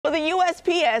Well, the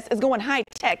USPS is going high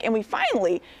tech, and we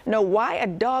finally know why a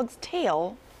dog's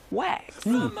tail wags.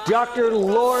 Dr.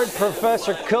 Lord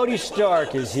Professor Cody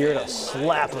Stark is here to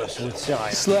slap us with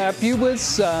science. Slap you with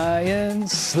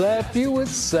science, slap you with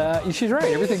science. She's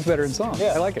right, everything's better in song.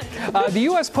 Yeah. I like it. The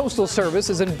U.S. Postal Service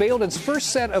has unveiled its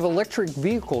first set of electric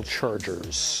vehicle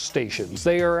chargers stations.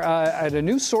 They are at a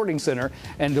new sorting center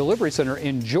and delivery center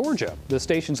in Georgia. The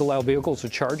stations allow vehicles to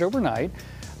charge overnight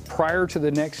prior to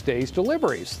the next day's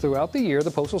deliveries. Throughout the year, the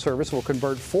Postal Service will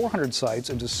convert 400 sites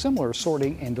into similar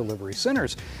sorting and delivery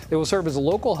centers. They will serve as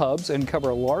local hubs and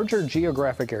cover a larger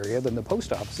geographic area than the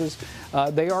post offices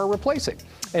they are replacing.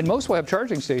 And most will have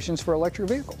charging stations for electric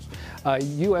vehicles.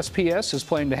 USPS is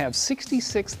planning to have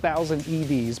 66,000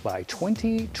 EVs by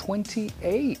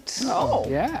 2028. Oh.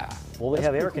 Yeah. Will they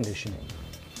have air conditioning?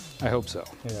 I hope so.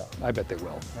 Yeah. I bet they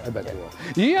will. I bet they will.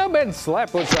 Yeah, man,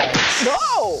 slap with science.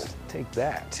 No! Take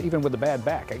that. Even with a bad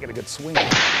back, I get a good swing.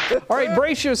 All right,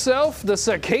 brace yourself. The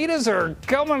cicadas are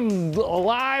coming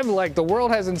alive like the world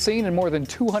hasn't seen in more than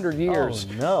 200 years.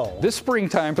 Oh, no. This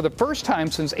springtime, for the first time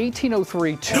since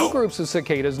 1803, two groups of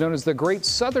cicadas known as the Great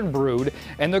Southern Brood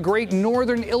and the Great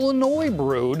Northern Illinois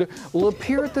Brood will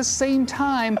appear at the same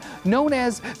time, known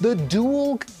as the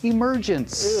dual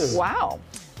emergence. Ew. Wow.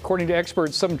 According to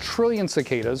experts, some trillion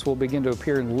cicadas will begin to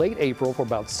appear in late April for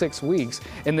about 6 weeks,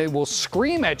 and they will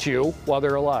scream at you while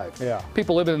they're alive. Yeah.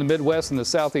 People living in the Midwest and the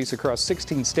Southeast across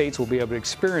 16 states will be able to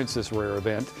experience this rare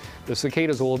event. The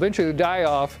cicadas will eventually die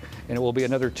off, and it will be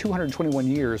another 221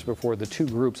 years before the two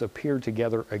groups appear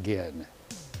together again.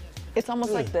 It's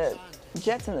almost like the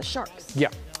Jets and the Sharks. Yeah.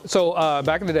 So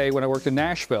back in the day when I worked in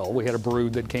Nashville, we had a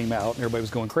brood that came out, and everybody was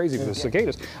going crazy for the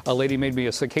cicadas. A lady made me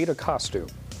a cicada costume.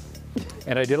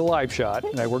 And I did a live shot,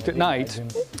 and I worked at night.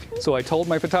 So I told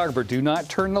my photographer, do not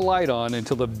turn the light on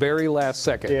until the very last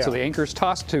second. Yeah. So the anchor's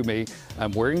tossed to me.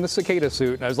 I'm wearing the cicada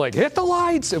suit, and I was like, hit the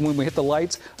lights! And when we hit the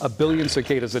lights, a billion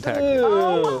cicadas attacked me.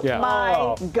 Oh Yeah.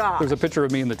 my God. There's a picture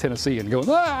of me in the Tennessean going,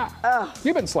 ah!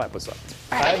 You've been slapped with something.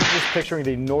 I'm just picturing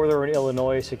the northern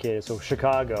Illinois cicadas, so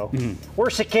Chicago. We're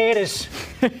cicadas.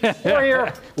 We're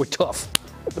here. We're tough.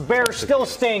 The bears still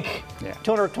stink. Yeah.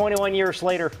 221 years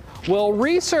later. Well,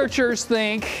 researchers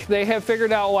think they have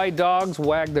figured out why dogs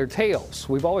wag their tails.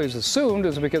 We've always assumed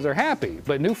it's because they're happy,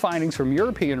 but new findings from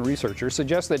European researchers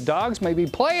suggest that dogs may be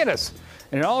playing us,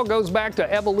 and it all goes back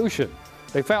to evolution.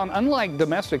 They found, unlike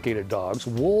domesticated dogs,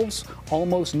 wolves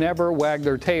almost never wag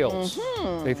their tails.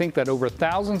 They think that over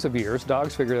thousands of years,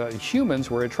 dogs figured out that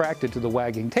humans were attracted to the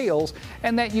wagging tails,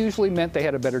 and that usually meant they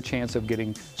had a better chance of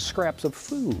getting scraps of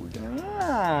food.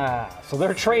 Ah, so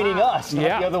they're training us,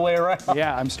 not the other way around.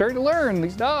 Yeah, I'm starting to learn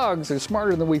these dogs are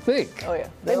smarter than we think. Oh, yeah.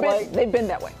 They've been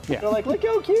that way. Yeah. They're like, look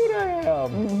how cute I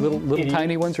am. Little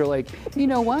tiny ones are like, you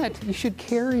know what? You should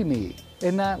carry me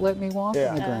and not let me walk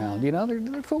on the ground. You know,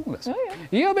 they're fooling us. Oh, yeah.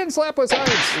 You've been slapped with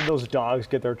science. Those dogs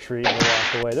get their treat and they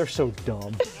walk away. They're so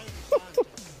dumb.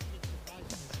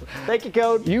 Thank you,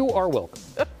 Code. You are welcome.